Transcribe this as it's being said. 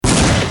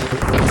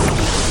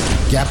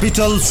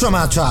Capital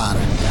Samachar.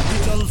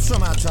 Capital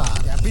Samachar.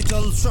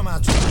 Capital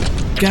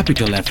Samachar.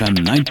 Capital FM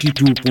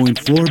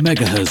 92.4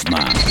 MHz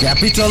मा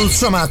Capital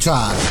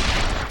Samachar.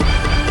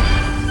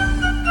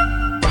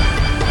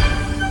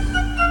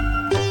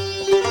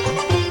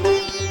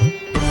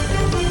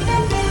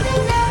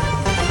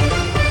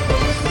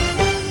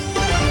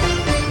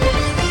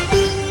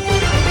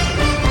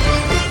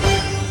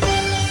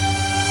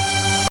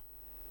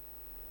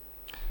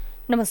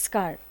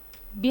 नमस्कार।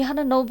 बिहान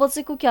 9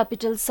 बजेको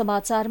क्यापिटल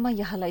समाचारमा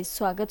यहाँलाई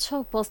स्वागत छ।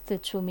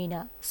 उपस्थित छु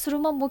मीना।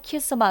 सुरुमा मुख्य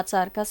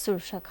समाचारका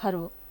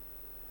शीर्षकहरू।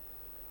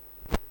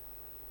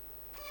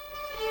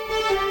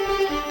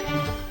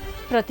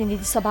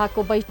 प्रतिनिधि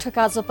सभाको बैठक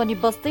आज पनि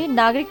बस्दै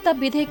नागरिकता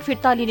विधेयक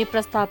फिर्ता लिने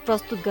प्रस्ताव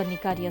प्रस्तुत गर्ने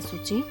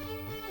कार्यसूची।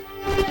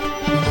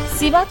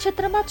 सीमा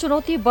क्षेत्रमा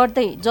चुनौती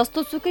बढ्दै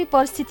जस्तोसुकै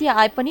परिस्थिति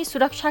आए पनि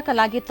सुरक्षाका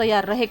लागि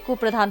तयार रहेको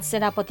प्रधान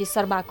सेनापति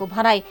शर्माको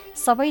भनाई।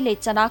 सबैले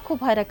चनाखो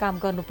भएर काम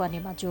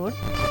गर्नुपर्नेमा जोड।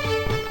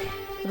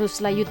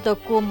 रुसलाई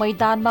युद्धको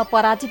मैदानमा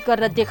पराजित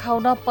गरेर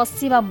देखाउन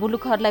पश्चिमा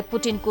मुलुकहरूलाई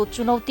पुटिनको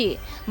चुनौती।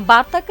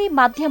 वार्ताकै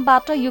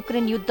माध्यमबाट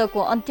युक्रेन युद्धको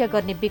अन्त्य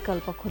गर्ने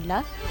विकल्प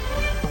खुल्ला।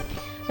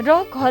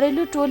 र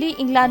घरेलु टोली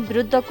इङ्ल्याण्ड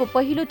विरुद्धको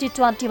पहिलो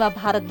टी20मा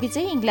भारत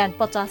विजयी, इङ्ल्याण्ड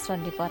 50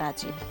 रनले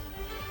पराजित।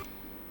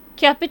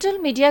 क्यापिटल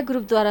मिडिया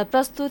ग्रुपद्वारा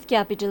प्रस्तुत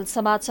क्यापिटल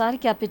समाचार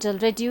capital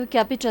radio,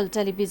 capital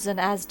television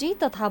HD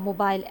तथा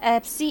मोबाइल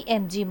एप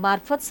सीएमजी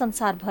मार्फत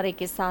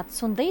संसारभरकै साथ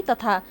सुन्दै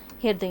तथा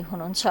हेर्दै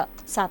हुनुहुन्छ।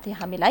 साथै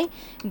हामीलाई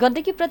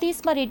गण्डकी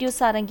प्रदेशमा रेडियो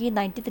सारङ्गी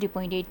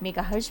 93.8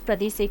 मेगाहर्ज,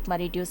 प्रदेश 1 मा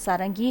रेडियो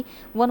सारङ्गी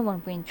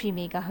 11.3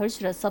 मेगाहर्ज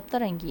र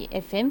सप्तरङ्गी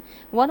एफएम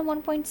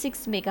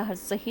 11.6 मेगाहर्ज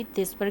सहित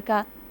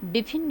देशभरका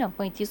विभिन्न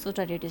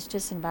 35वटा रेडियो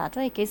स्टेशनबाट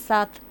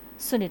एकैसाथ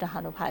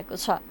सुनिरहनु भएको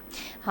छ।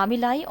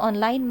 हामीलाई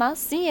अनलाइनमा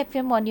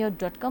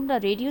cfmonio.com र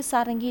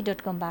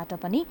radiosaranggi.com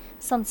बाट पनि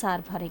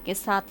संसारभरकै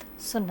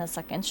साथ सुन्न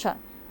सकिन्छ।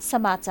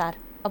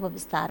 समाचार अब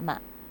विस्तारमा।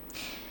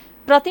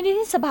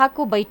 प्रतिनिधि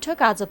सभाको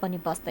बैठक आज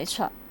पनि बस्दैछ।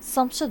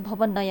 संसद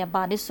भवन नयाँ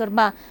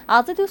बानेश्वरमा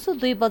आज दिउँसो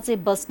 2 बजे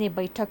बस्ने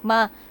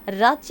बैठकमा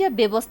राज्य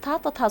व्यवस्था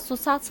तथा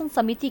सुशासन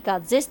समितिका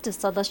ज्येष्ठ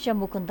सदस्य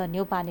मुकुन्द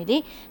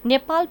न्यौपानेले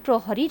नेपाल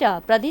प्रहरी र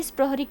प्रदेश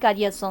प्रहरी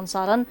कार्य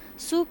सञ्चालन,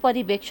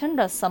 सुपरिवेक्षण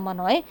र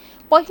समन्वय,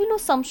 पहिलो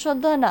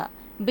संशोधन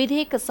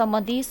विधेयक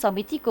सम्बन्धी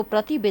समितिको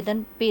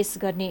प्रतिवेदन पेश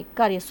गर्ने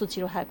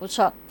कार्यसूची रहेको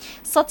छ।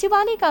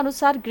 सचिवालयका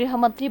अनुसार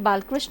गृहमन्त्री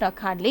बालकृष्ण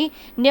खाँडले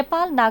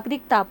नेपाल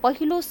नागरिकता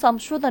पहिलो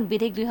संशोधन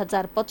विधेयक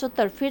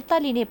 2075 फिर्ता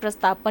लिने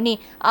प्रस्ताव पनि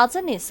आज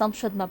नै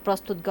संसदमा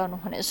प्रस्तुत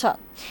गर्नुहुनेछ।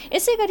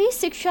 यसैगरी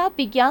शिक्षा,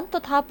 विज्ञान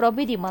तथा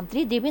प्रविधि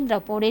मन्त्री देवेन्द्र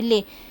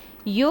पौडेलले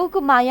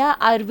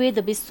योगमाया आयुर्वेद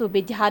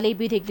विश्वविद्यालय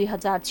विधेयक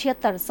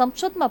 2076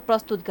 संसदमा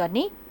प्रस्तुत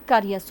गर्ने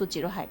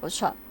कार्यसूची रहेको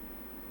छ।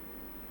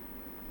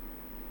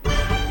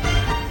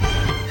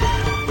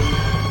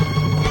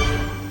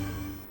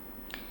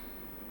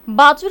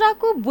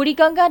 बाजुराको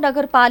बुढीगंगा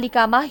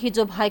नगरपालिकामा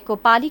हिजो भएको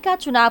पालिका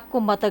चुनावको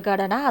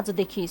मतगणना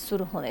आजदेखि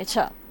शुरू हुनेछ।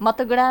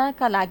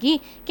 मतगणनाका लागि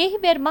केही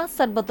बेरमा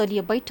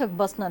सर्वदलीय बैठक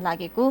बस्न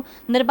लागेको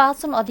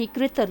निर्वाचन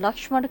अधिकृत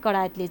लक्ष्मण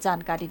कडायतले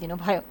जानकारी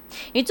दिनुभयो।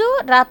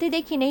 हिजो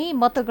रातिदेखि नै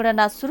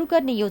मतगणना शुरू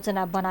गर्ने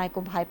योजना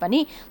बनाएको भए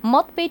पनि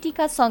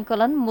मतपेटीका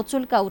संकलन,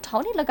 मुचुल्का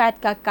उठाउने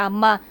लगायतका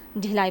काममा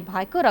ढिलाइ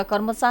भएको र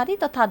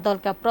कर्मचारी तथा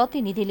दलका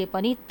प्रतिनिधिले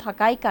पनि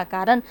थकाइका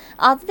कारण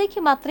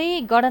आजदेखि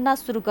मात्रै गणना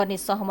शुरू गर्ने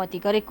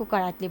सहमति गरेको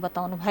कडायतले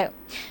बताउनुभयो।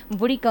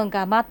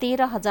 बुढीगंगामा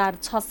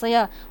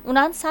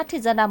 13,659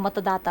 जना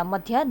मतदाता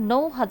मध्ये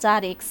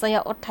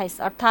 9,128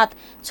 अर्थात्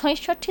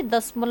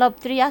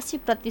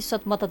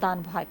 66.83%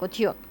 मतदान भएको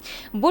थियो।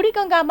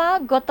 बुढीगंगामा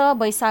गत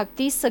वैशाख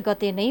 30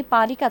 गते नै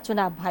पालिका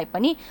चुनाव भए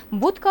पनि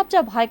बुथ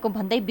कब्जा भएको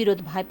भन्दै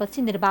विरोध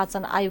भएपछि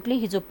निर्वाचन आयोगले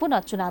हिजो पुनः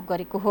चुनाव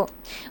गरेको हो।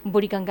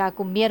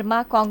 बुढीगंगाको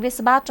मेयरमा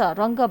कांग्रेसबाट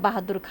रंग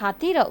बहादुर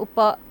खाती र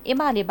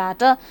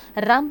एमालेबाट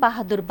राम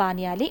बहादुर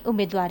बानियाले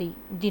उम्मेदवारी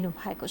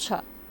दिनुभएको छ।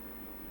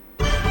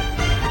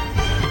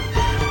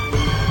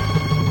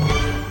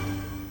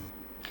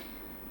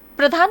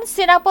 प्रधान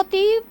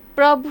सेनापति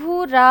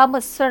प्रभुराम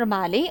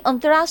शर्माले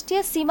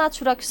अन्तर्राष्ट्रिय सीमा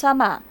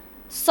सुरक्षामा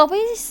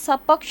सबै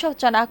सपक्ष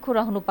चनाखो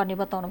रहनुपर्ने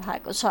बताउनु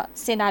भएको छ।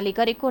 सेनाले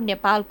गरेको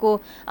नेपालको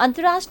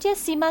अन्तर्राष्ट्रिय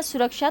सीमा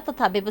सुरक्षा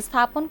तथा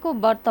व्यवस्थापनको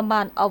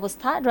वर्तमान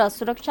अवस्था र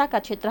सुरक्षाका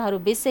क्षेत्रहरू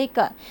विषयक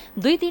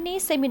 2 दिने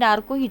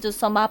सेमिनारको हिजो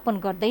समापन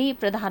गर्दै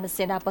प्रधान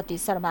सेनापति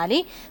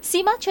शर्माले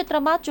सीमा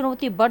क्षेत्रमा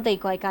चुनौती बढ्दै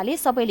गएकाले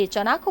सबैले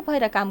चनाखो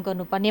भएर काम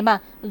गर्नुपर्नेमा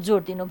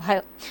जोड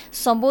दिनुभयो।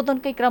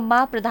 सम्बोधनकै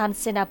क्रममा प्रधान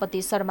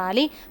सेनापति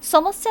शर्माले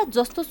समस्या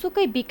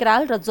जस्तोसुकै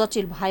विकराल र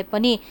जटिल भए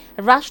पनि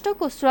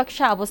राष्ट्रको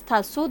सुरक्षा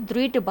अवस्था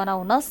सुदृढ बनाउन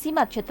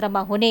सीमा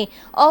क्षेत्रमा हुने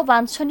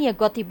अवाञ्छनीय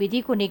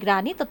गतिविधिको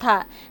निगरानी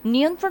तथा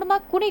नियन्त्रणमा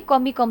कुनै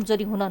कमी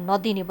कमजोरी हुन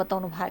नदिने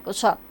बताउनु भएको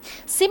छ।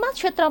 सीमा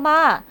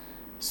क्षेत्रमा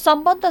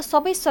सम्बद्ध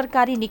सबै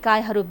सरकारी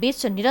निकायहरू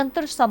बीच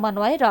निरन्तर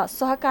समन्वय र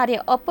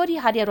सहकार्य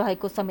अपरिहार्य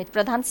रहेको समेत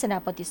प्रधान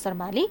सेनापति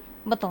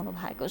शर्माले बताउनु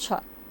भएको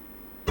छ।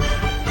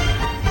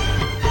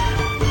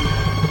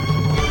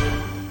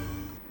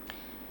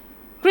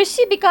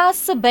 कृषि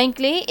विकास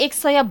बैंकले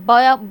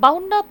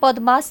 152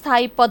 पदमा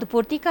स्थायी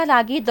पदपूर्तिका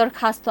लागि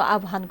दरखास्त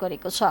आह्वान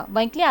गरेको छ।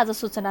 बैंकले आज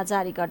सूचना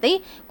जारी गर्दै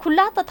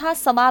खुल्ला तथा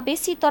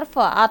समावेशीतर्फ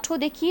 8औं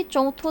देखि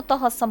 4थो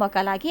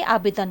तहसम्मका लागि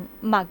आवेदन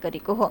माग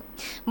गरेको हो।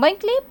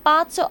 बैंकले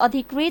 5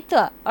 अधिकृत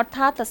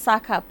अर्थात्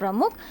शाखा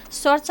प्रमुख,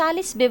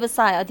 47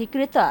 व्यवसाय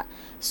अधिकृत,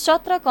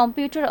 17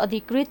 कम्प्युटर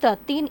अधिकृत,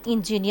 3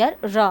 इन्जिनियर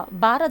र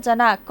 12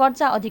 जना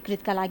कर्जा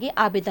अधिकृतका लागि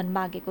आवेदन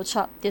मागेको छ।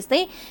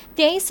 त्यस्तै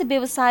 23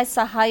 व्यवसाय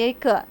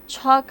सहायक,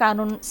 6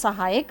 कानून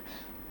सहायक,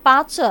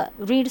 5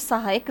 ऋण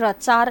सहायक र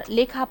 4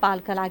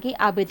 लेखापालका लागि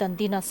आवेदन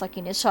दिन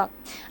सकिनेछ।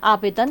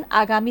 आवेदन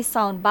आगामी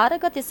साउन 12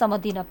 गतेसम्म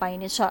दिन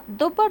पाइनेछ।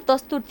 दोब्बर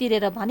दस्तुर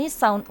तिरेर भने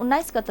साउन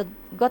 19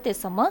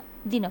 गतेसम्म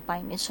दिन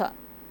पाइनेछ।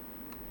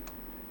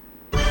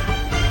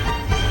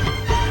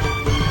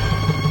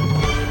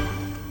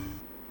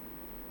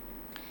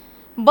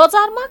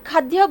 बजारमा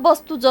खाद्य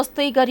वस्तु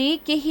जस्तै गरी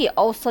केही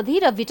औषधि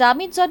र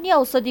भिटामिनजन्य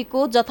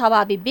औषधिको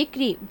जथाभावी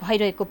बिक्री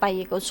भइरहेको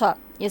पाइएको छ।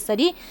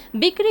 यसरी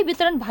बिक्री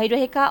वितरण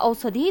भइरहेका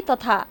औषधि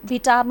तथा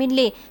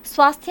भिटामिनले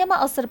स्वास्थ्यमा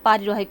असर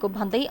पारिरहेको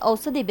भन्दै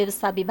औषधि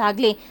व्यवस्था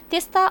विभागले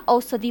त्यस्ता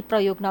औषधि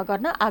प्रयोग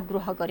नगर्न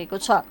आग्रह गरेको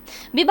छ।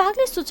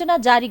 विभागले सूचना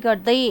जारी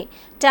गर्दै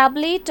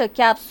ट्याब्लेट,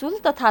 क्याप्सुल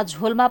तथा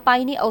झोलमा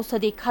पाइने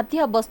औषधि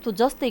खाद्य वस्तु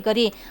जस्तै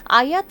गरी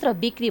आयात र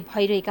बिक्री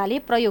भइरहेकाले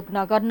प्रयोग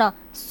नगर्न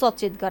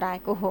सचेत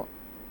गराएको हो।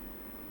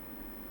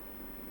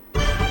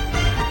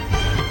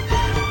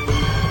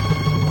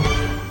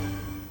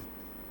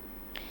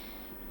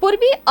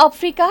 पूर्वी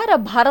अफ्रिका र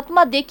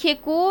भारतमा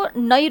देखिएको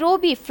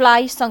नैरोबी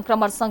फ्लाई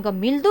संक्रमणसँग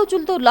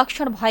मिल्दोजुल्दो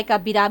लक्षण भएका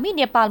बिरामी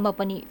नेपालमा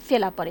पनि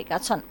फेला परेका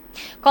छन्।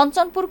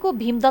 कञ्चनपुरको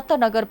भीमदत्त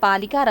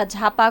नगरपालिका र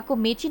झापाको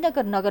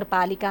मेचीनगर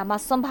नगरपालिकामा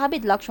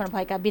सम्भावित लक्षण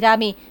भएका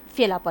बिरामी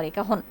फेला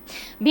परेका हुन्।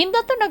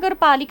 भीमदत्त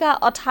नगरपालिका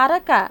 18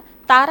 का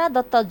तारा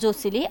दत्त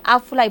जोशीले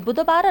आफूलाई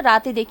बुधबार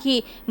रातिदेखि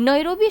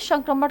नैरोबी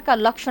संक्रमणका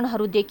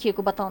लक्षणहरू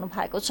देखिएको बताउनु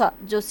भएको छ।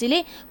 जोशीले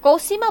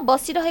कौशीमा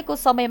बसिरहेको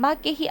समयमा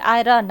केही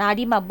आएर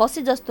नाडीमा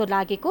बसे जस्तो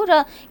लागेको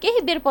र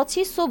केही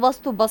बेरपछि सो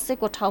वस्तु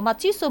बसेको ठाउँमा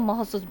चिसो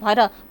महसुस भएर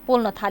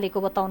पोल्न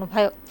थालेको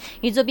बताउनुभयो।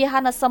 हिजो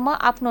बिहानसम्म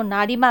आफ्नो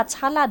नाडीमा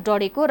छाला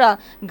डढेको र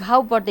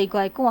घाउ बढ्दै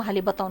गएको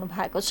उहाँले बताउनु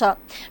भएको छ।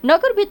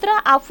 नगरभित्र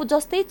आफू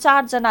जस्तै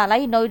 4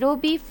 जनालाई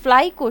नैरोबी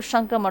फ्लाईको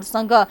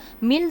संक्रमणसँग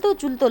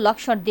मिल्दोजुल्दो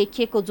लक्षण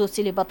देखिएको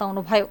जोशीले बताउनु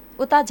भयो।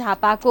 उता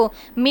झापाको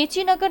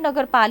मेचीनगर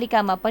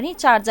नगरपालिकामा पनि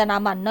 4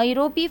 जनामा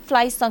नैरोबी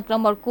फ्लाई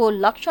संक्रमणको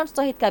लक्षण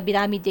सहितका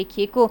बिरामी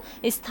देखिएको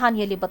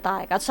स्थानीयले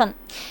बताएका छन्।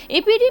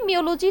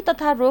 एपिडेमियोलोजी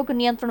तथा रोग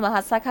नियन्त्रण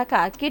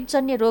महाशाखाका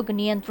कीटजन्य रोग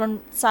नियन्त्रण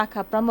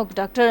शाखा प्रमुख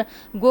डाक्टर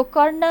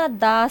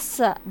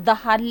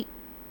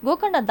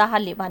गोकर्ण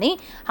दाहालले भने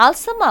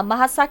हालसम्म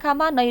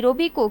महाशाखामा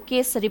नैरोबीको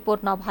केस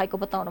रिपोर्ट नभएको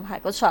बताउनु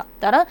भएको छ।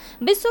 तर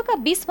विश्वका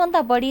 20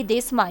 भन्दा बढी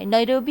देशमा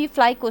नैरोबी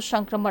फ्लाईको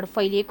संक्रमण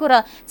फैलिएको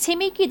र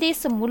छिमेकी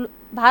देश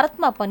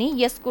भारतमा पनि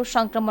यसको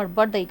संक्रमण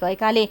बढ्दै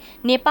गएकाले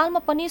नेपालमा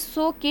पनि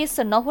सो केस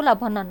नहोला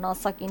भन्न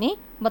नसकिने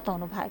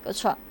बताउनु भएको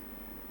छ।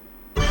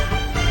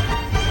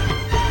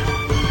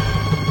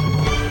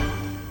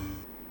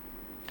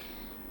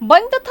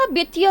 बैंक तथा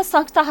वित्तीय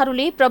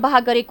संस्थाहरूले प्रवाह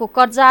गरेको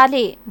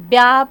कर्जाले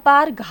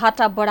व्यापार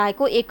घाटा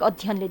बढाएको एक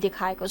अध्ययनले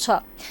देखाएको छ।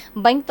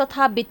 बैंक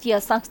तथा वित्तीय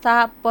संस्था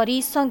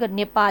परिसंघ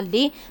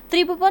नेपालले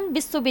त्रिभुवन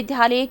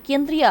विश्वविद्यालय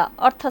केन्द्रीय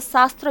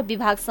अर्थशास्त्र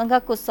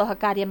विभागसँगको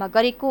सहकार्यमा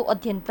गरेको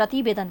अध्ययन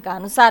प्रतिवेदनका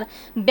अनुसार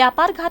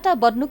व्यापार घाटा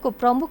बढ्नुको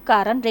प्रमुख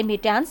कारण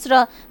रेमिट्यान्स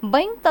र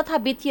बैंक तथा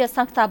वित्तीय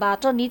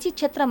संस्थाबाट निजी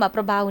क्षेत्रमा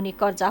प्रवाह हुने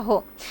कर्जा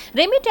हो।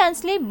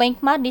 रेमिट्यान्सले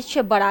बैंकमा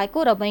निक्षेप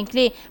बढाएको र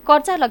बैंकले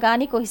कर्जा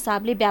लगानीको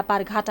हिसाबले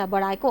व्यापार घाटा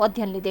बढाएको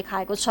अध्ययनले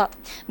देखाएको छ।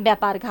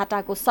 व्यापार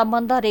घाटाको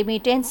सम्बन्ध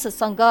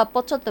रेमिटेन्ससँग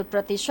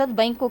 75%,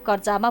 बैंकको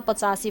कर्जामा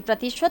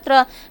 85%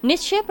 र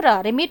निक्षेप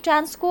र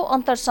रेमिट्यान्सको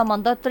अन्तर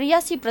सम्बन्ध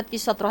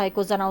 83%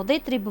 रहेको जनाउँदै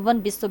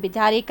त्रिभुवन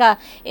विश्वविद्यालयका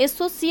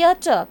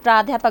एसोसिएट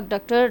प्राध्यापक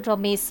डाक्टर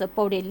रमेश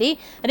पौडेलले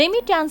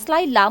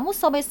रेमिट्यान्सलाई लामो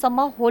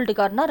समयसम्म होल्ड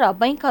गर्न र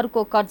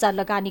बैंकहरूको कर्जा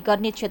लगानी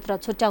गर्ने क्षेत्र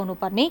छुट्याउनु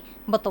पर्ने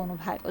बताउनु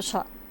भएको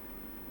छ।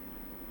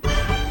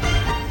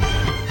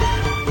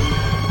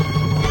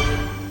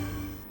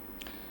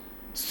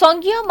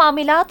 संघीय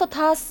मामिला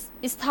तथा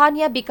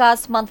स्थानीय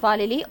विकास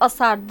मन्त्रालयले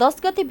असार 10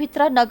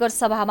 गतेभित्र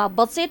नगरसभामा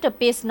बजेट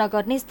पेश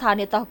नगर्ने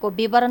स्थानीय तहको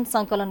विवरण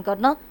संकलन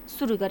गर्न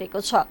सुरु गरेको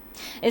छ।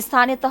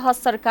 स्थानीय तह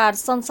सरकार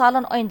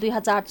सञ्चालन ऐन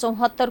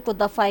 2074 को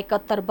दफा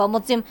 71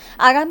 बमोजिम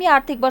आगामी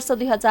आर्थिक वर्ष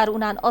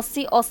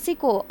 2079-80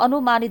 को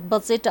अनुमानित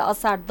बजेट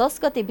असार 10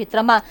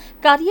 गतेभित्रमा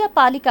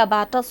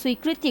कार्यपालिकाबाट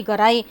स्वीकृति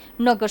गराई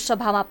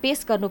नगरसभामा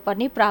पेश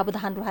गर्नुपर्ने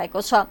प्रावधान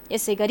रहेको छ।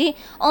 यसैगरी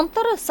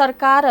अन्तर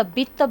सरकार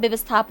वित्त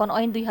व्यवस्थापन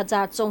ऐन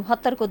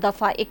 2074 को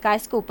दफा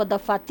 21 को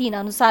दफा 3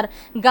 अनुसार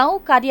गाउँ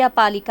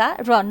कार्यपालिका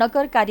र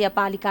नगर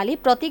कार्यपालिकाले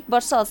प्रत्येक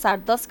वर्ष असार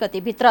 10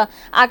 गतेभित्र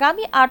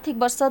आगामी आर्थिक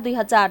वर्ष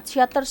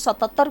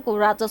 2076-77 को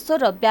राजस्व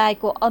र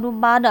व्ययको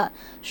अनुमान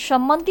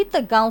सम्बन्धित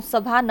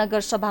गाउँसभा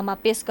नगरसभामा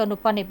पेश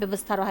गर्नुपर्ने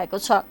व्यवस्था रहेको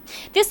छ।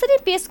 त्यसरी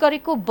पेश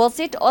गरेको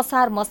बजेट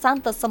असार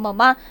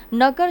मसान्तसम्ममा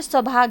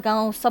नगरसभा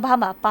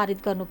गाउँसभामा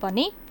पारित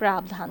गर्नुपर्ने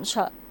प्रावधान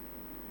छ।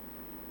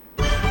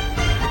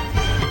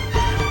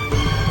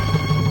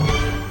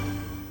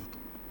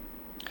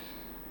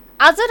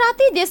 आज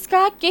राति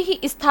देशका केही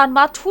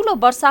स्थानमा ठूलो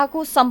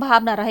वर्षाको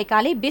सम्भावना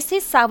रहेकाले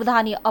विशेष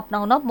सावधानी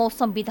अपनाउन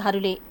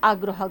मौसमविदहरूले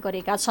आग्रह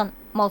गरेका छन्।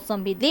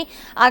 मौसमविदले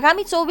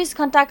आगामी 24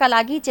 घण्टाका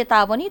लागि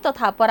चेतावनी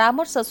तथा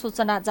परामर्श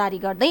सूचना जारी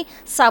गर्दै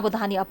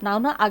सावधानी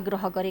अपनाउन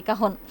आग्रह गरेका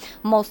हुन्।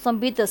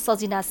 मौसमविद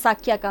सजिना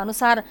साक्याका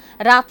अनुसार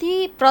राति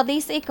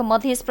प्रदेश 1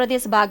 मध्य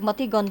प्रदेश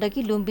बागमती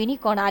गण्डकी लुम्बिनी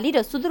कर्णाली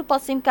र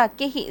सुदूरपश्चिमका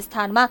केही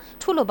स्थानमा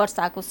ठूलो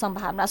वर्षाको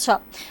सम्भावना छ।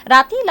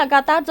 राति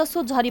लगातार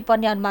जसो झरी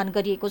पर्ने अनुमान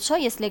गरिएको छ।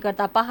 यसले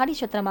गर्दा पहाडी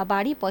क्षेत्रमा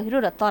बाढी पहिरो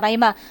र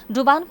तराईमा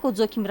डुबानको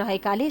जोखिम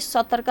रहेकाले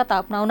सतर्कता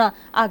अपनाउन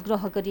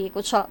आग्रह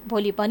गरिएको छ।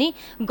 भोलि पनि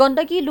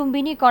गण्डकी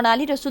लुम्बिनी कर्णाली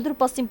र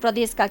सुदूरपश्चिम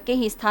प्रदेशका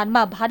केही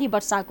स्थानमा भारी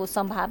वर्षाको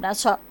सम्भावना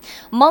छ।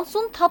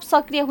 मनसुन थप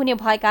सक्रिय हुने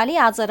भएकाले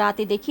आज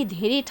रातिदेखि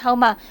धेरै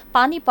ठाउँमा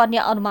पानी पर्ने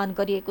अनुमान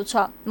गरिएको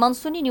छ।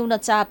 मनसुनी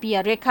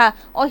न्यूनचापीय रेखा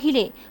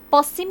अहिले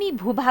पश्चिमी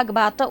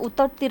भूभागबाट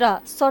उत्तरतिर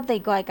सर्दै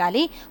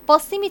गएकाले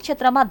पश्चिमी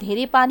क्षेत्रमा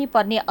धेरै पानी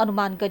पर्ने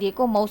अनुमान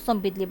गरिएको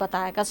मौसमविदले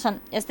बताएका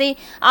छन्। यस्तै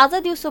आज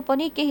दिउँसो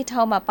पनि केही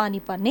ठाउँमा पानी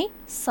पर्ने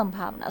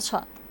सम्भावना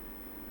छ।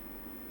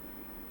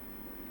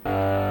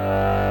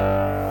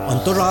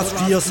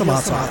 अन्तर्राष्ट्रिय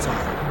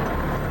समाचार।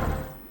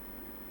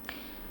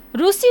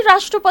 रुसी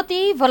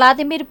राष्ट्रपति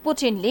भ्लादिमिर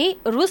पुटिनले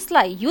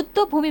रुसलाई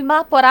युद्ध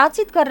भूमिमा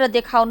पराजित गरेर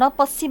देखाउन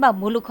पश्चिमा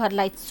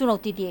मुलुकहरूलाई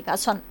चुनौती दिएका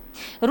छन्।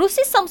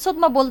 रुसी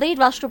संसदमा बोल्दै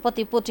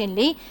राष्ट्रपति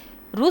पुटिनले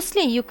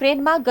रुसले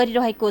युक्रेनमा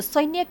गरिरहेको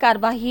सैन्य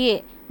कारबाही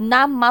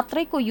नाम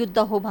मात्रैको युद्ध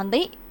हो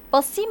भन्दै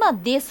पश्चिमा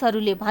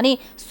देशहरूले भने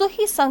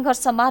सोही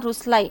सङ्घर्षमा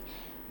रुसलाई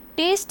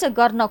टेस्ट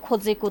गर्न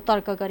खोजेको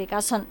तर्क गरेका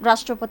छन्।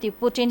 राष्ट्रपति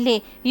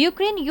पुटिनले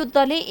युक्रेन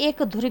युद्धले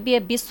एक ध्रुवीय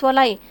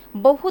विश्वलाई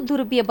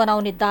बहुध्रुवीय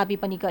बनाउने दावी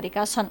पनि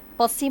गरेका छन्।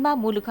 पश्चिमा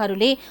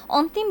मुलुकहरूले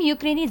अन्तिम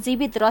युक्रेनी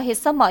जीवित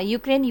रहेसम्म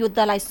युक्रेन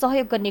युद्धलाई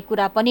सहयोग गर्ने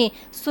कुरा पनि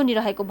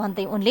सुनिरहेको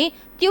भन्दै उनले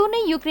त्यो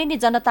नै युक्रेनी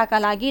जनताका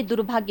लागि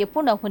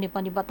दुर्भाग्यपूर्ण हुने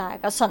पनि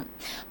बताएका छन्।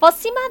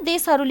 पश्चिमा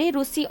देशहरूले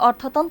रुसी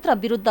अर्थतन्त्र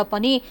विरुद्ध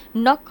पनि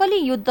नक्कली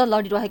युद्ध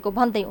लडिरहेको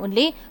भन्दै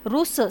उनले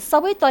रुस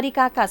सबै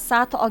तरिकाका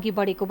साथ अघि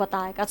बढेको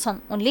बताएका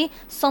छन्। उनले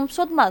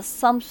संसदमा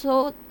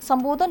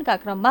सम्बोधनका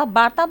क्रममा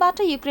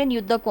वार्ताबाट युक्रेन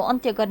युद्धको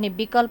अन्त्य गर्ने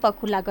विकल्प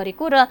खुल्ला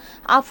गरेको र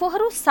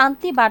आफूहरू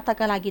शान्ति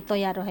वार्ताका लागि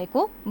तयार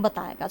रहेको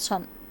बताएका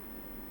छन्।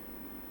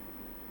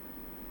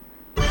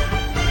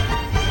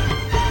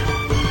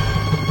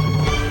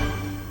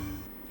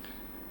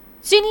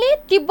 चीनले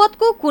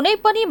तिब्बतको कुनै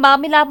पनि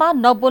मामिलामा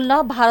नबोल्न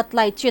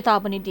भारतलाई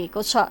चेतावनी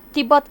दिएको छ।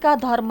 तिब्बतका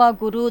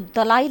धर्मगुरु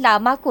दलाई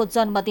लामाको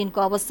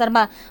जन्मदिनको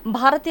अवसरमा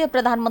भारतीय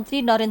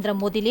प्रधानमन्त्री नरेन्द्र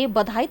मोदीले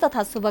बधाई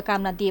तथा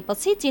शुभकामना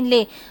दिएपछि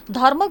चीनले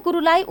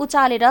धर्मगुरुलाई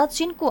उचालेर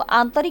चीनको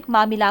आन्तरिक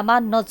मामिलामा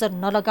नजर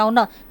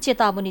नलगाउन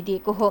चेतावनी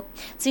दिएको हो।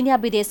 चीनिया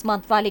विदेश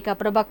मन्त्रालयका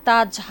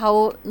प्रवक्ता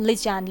झाओ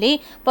लिच्यानले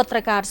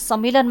पत्रकार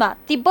सम्मेलनमा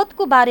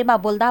तिब्बतको बारेमा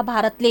बोल्दा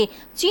भारतले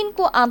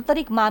चीनको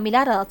आन्तरिक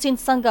मामिला र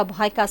चीनसँग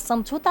भएका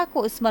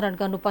सम्झौताको स्मरण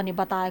गर्नुपर्ने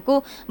बताएको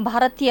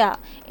भारतीय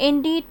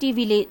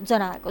एनडीटीभीले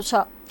जनाएको छ।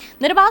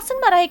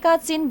 निर्वाचनमा रहेका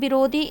चीन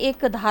विरोधी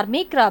एक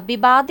धार्मिक र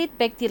विवादित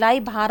व्यक्तिलाई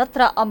भारत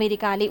र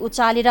अमेरिकाले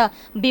उचालेर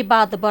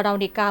विवाद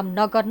बढाउने काम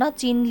नगर्न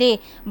चीनले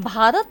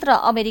भारत र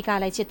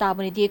अमेरिकालाई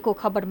चेतावनी दिएको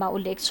खबरमा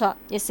उल्लेख छ।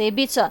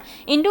 यसैबीच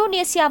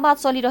इन्डोनेसियामा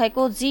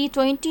चलिरहेको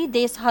G20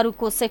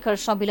 देशहरूको शिखर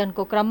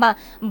सम्मेलनको क्रममा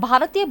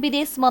भारतीय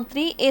विदेश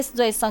मन्त्री एस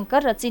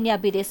जयशंकर र चीनिया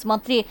विदेश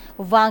मन्त्री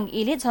वाङ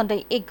यीले झण्डै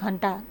 1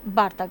 घण्टा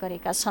वार्ता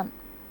गरेका छन्।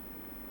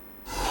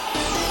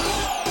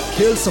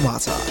 खेल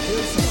समाचार।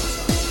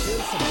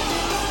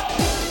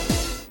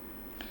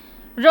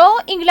 र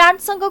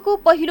इङ्ल्यान्डसँगको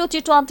पहिलो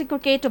टी20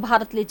 क्रिकेट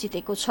भारतले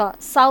जितेको छ।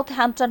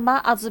 साउथह्याम्पटनमा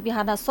आज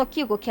बिहान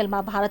सकिएको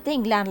खेलमा भारतले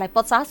इङ्ल्यान्डलाई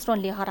 50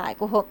 रनले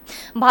हराएको हो।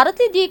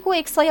 भारतले दिएको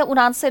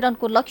 179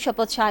 रनको लक्ष्य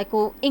पछ्याएको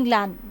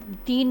इङ्ल्यान्ड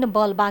 3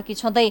 बल बाँकी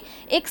छँदै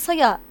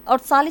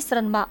 148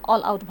 रनमा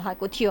अल आउट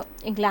भएको थियो।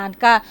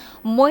 इङ्ल्यान्डका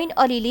मोइन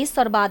अलीले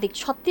सर्वाधिक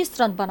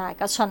 36 रन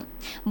बनाएका छन्।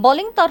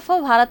 बलिङतर्फ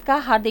भारतका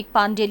हार्दिक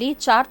पाण्डेले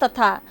 4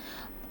 तथा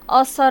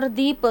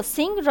असरदीप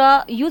सिंह र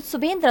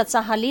युजवेन्द्र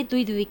चाहलले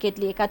 2-2 विकेट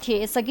लिएका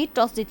थिए। यसअघि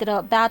टस जितेर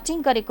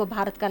ब्याटिङ गरेको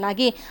भारतका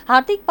लागि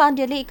हार्दिक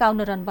पाण्डेले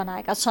 51 रन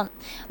बनाएका छन्।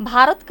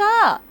 भारतका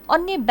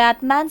अन्य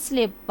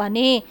ब्याटम्यान्सले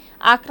भने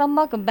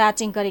आक्रामक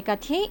ब्याटिङ गरेका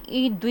थिए।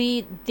 यी दुई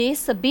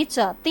देशबीच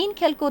 3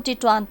 खेलको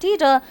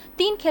टी20 र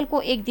 3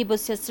 खेलको 1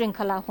 दिवसीय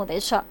श्रृङ्खला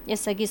हुँदैछ।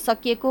 यसअघि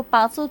सकिएको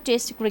 5औं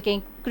टेस्ट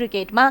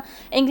क्रिकेटमा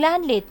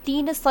इङ्ल्यान्डले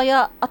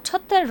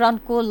 378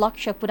 रनको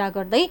लक्ष्य पूरा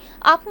गर्दै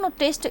आफ्नो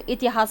टेस्ट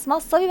इतिहासमा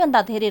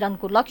सबैभन्दा धेरै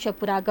रनको लक्ष्य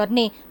पूरा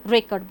गर्ने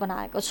रेकर्ड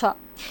बनाएको छ।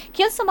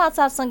 खेल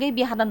समाचारसँगै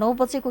बिहान 9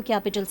 बजेको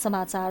क्यापिटल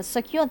समाचार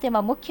सकियो।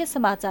 अन्त्यमा मुख्य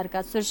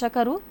समाचारका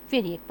शीर्षकहरू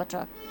फेरि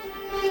एकपटक।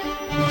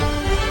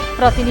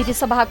 प्रतिनिधि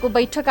सभाको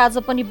बैठक आज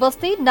पनि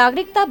बस्दै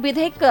नागरिकता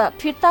विधेयक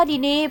फिर्ता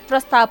लिने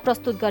प्रस्ताव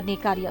प्रस्तुत गर्ने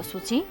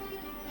कार्यसूची।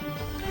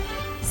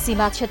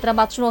 सीमा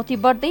क्षेत्रमा चुनौती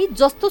बढ्दै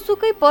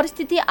जस्तोसुकै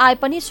परिस्थिति आए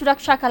पनि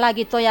सुरक्षाका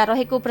लागि तयार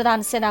रहेको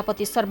प्रधान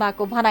सेनापति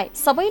शर्माको भनाई।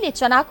 सबैले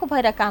चनाखो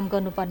भएर काम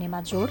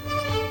गर्नुपर्नेमा जोड।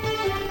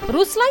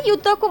 रुसलाई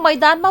युद्धको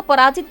मैदानमा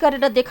पराजित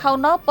गरेर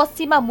देखाउन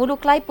पश्चिमा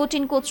मुलुकलाई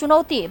पुटिनको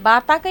चुनौती।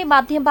 वार्ताकै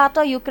माध्यमबाट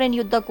युक्रेन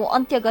युद्धको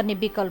अन्त्य गर्ने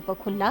विकल्प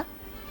खुल्ला।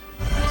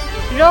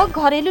 र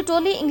घरेलु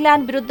टोली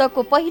इङ्ल्यान्ड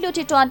विरुद्धको पहिलो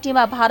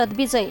टी20मा भारत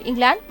विजय,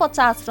 इङ्ल्यान्ड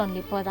 50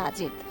 रनले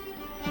पराजित।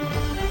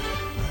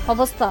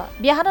 अवस्था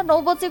बिहान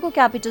 9 बजेको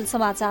क्यापिटल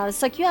समाचार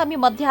सकियो। हामी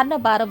मध्याह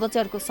 12 बजे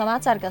अर्को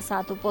समाचारका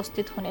साथ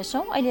उपस्थित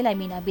हुनेछौँ। अहिलेलाई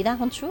मिना बिदा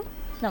हुन्छु।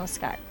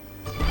 नमस्कार।